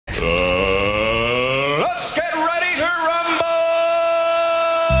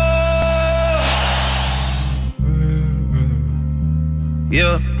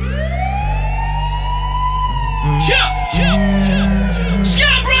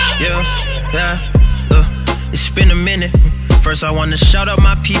Yeah, it's been a minute. First I wanna shout out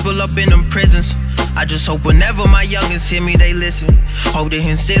my people up in them prisons. I just hope whenever my youngins hear me, they listen. Hope they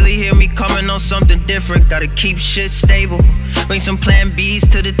sincerely hear me coming on something different. Gotta keep shit stable. Bring some plan B's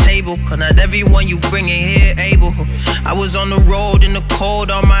to the table, cause not everyone you bring in here able. I was on the road in the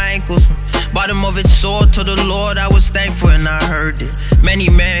cold on my ankles. Bottom of it sore to the Lord, I was thankful and I heard it. Many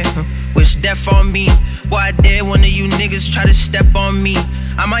men wish death on me. Boy, I dare one of you niggas try to step on me.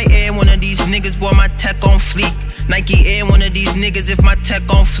 I might air one of these niggas, boy, my tech on fleek. Nike air one of these niggas if my tech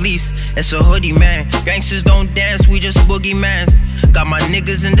on fleece. It's a hoodie, man. Gangsters don't dance, we just boogey-mans. Got my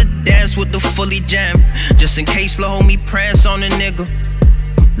niggas in the dance with the fully jam. Just in case the homie prance on a nigga.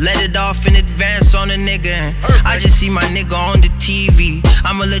 Let it off in advance on a nigga. I just see my nigga on the TV.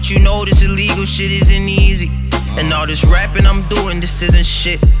 I'ma let you know this illegal shit isn't easy. And all this rapping I'm doing, this isn't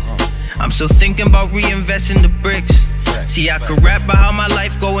shit. I'm still thinking about reinvesting the bricks. See, I could rap about how my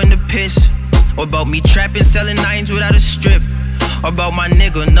life go in the piss. Or about me trapping, selling nines without a strip. Or about my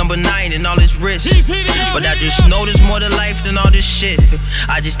nigga, number 9 and all his risks. But I just know there's more to life than all this shit.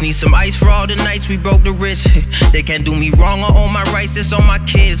 I just need some ice for all the nights we broke the wrist. They can't do me wrong or own my rights, that's on my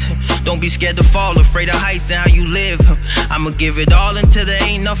kids. Don't be scared to fall, afraid of heights and how you live. I'ma give it all until there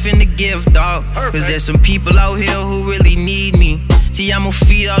ain't nothing to give, dawg. Cause there's some people out here who really need me. See, I'ma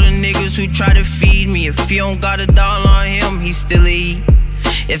feed all the niggas who try to feed me. If he don't got a dollar on him, he still eat.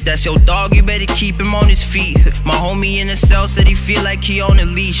 If that's your dog, you better keep him on his feet. My homie in the cell said he feel like he on a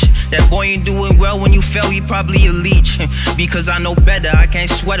leash. That boy ain't doing well when you fell, he probably a leech. Because I know better, I can't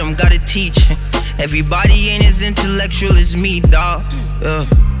sweat him, gotta teach. Everybody ain't as intellectual as me, dawg.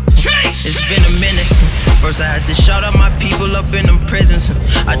 It's been a minute. First I had to shout out my people up in them prisons.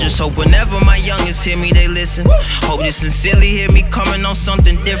 I just hope whenever my youngins hear me, they listen. Hope they sincerely hear me coming on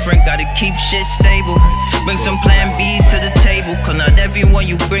something different. Gotta keep shit stable. Bring some plan B's to the table, cause not everyone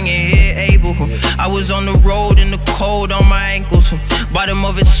you bring in here able. I was on the road in the cold on my ankles. Bottom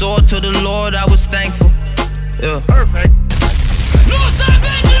of it sore to the Lord, I was thankful. Yeah. Perfect.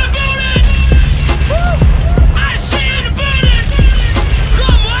 NorthsideBenji in the building! Woo! I see you in the building!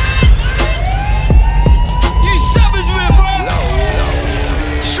 Come on! You savage with it, bro!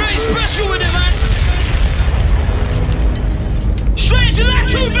 Straight special with it, man! Straight to lap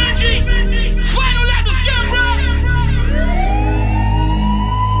 2, Benji! Final lap to skip, bro!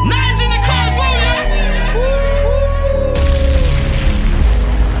 9's in the cars,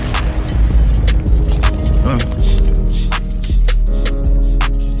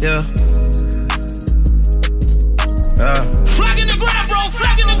 Yeah. Flag in the ground, bro!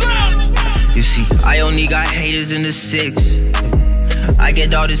 Flag in the ground! You see, I only got haters in the 6. I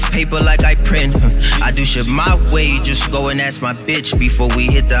get all this paper like I print. I do shit my way, just go and ask my bitch. Before we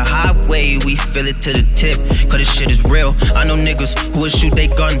hit the highway, we fill it to the tip. Cause this shit is real. I know niggas who would shoot they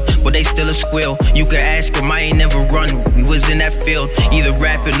gun, but they still a squeal. You can ask him, I ain't never run. We was in that field, either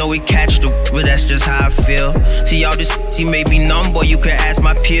rapping or we catch the, but that's just how I feel. See all this, he made me numb, boy, you can ask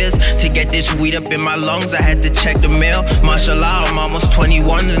my peers. To get this weed up in my lungs, I had to check the mail. Mashallah, I'm almost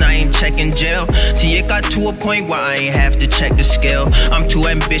 21 and I ain't checking jail. See, it got to a point where I ain't have to check the scale. I'm too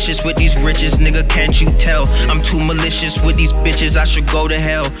ambitious with these riches, nigga, can't you tell? I'm too malicious with these bitches, I should go to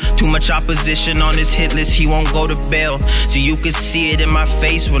hell. Too much opposition on this hit list, he won't go to bail. So you could see it in my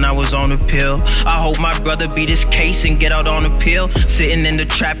face when I was on the pill. I hope my brother beat his case and get out on appeal. Sitting in the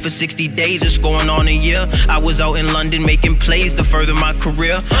trap for 60 days, it's going on a year. I was out in London making plays to further my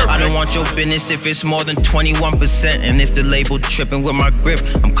career. I don't want your business if it's more than 21%. And if the label tripping with my grip,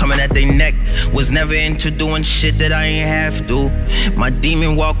 I'm coming at their neck. Was never into doing shit that I ain't have to. My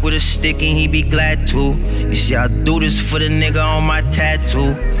demon walk with a stick and he be glad to. You see, I do this for the nigga on my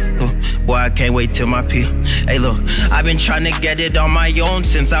tattoo. Boy, I can't wait till my pee. Hey, look, I've been trying to get it on my own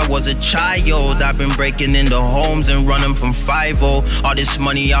since I was a child. I've been breaking into homes and running from 5-0. All this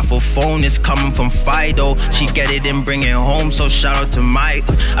money off a phone is coming from Fido. She get it and bring it home, so shout out to Mike.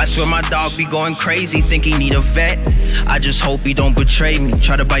 I swear my dog be going crazy, think he need a vet. I just hope he don't betray me,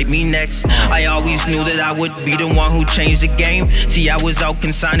 try to bite me next. I always knew that I would be the one who changed the game. See, I was out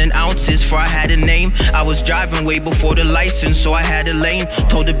consigning ounces before I had a name. I was driving way before the license, so I had a lane.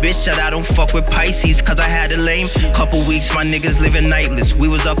 Told the bitch that I don't fuck with Pisces, cause I had a lame. Couple weeks, my niggas living nightless. We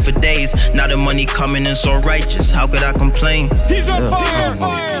was up for days. Now the money coming in so righteous. How could I complain? He's on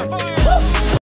fire!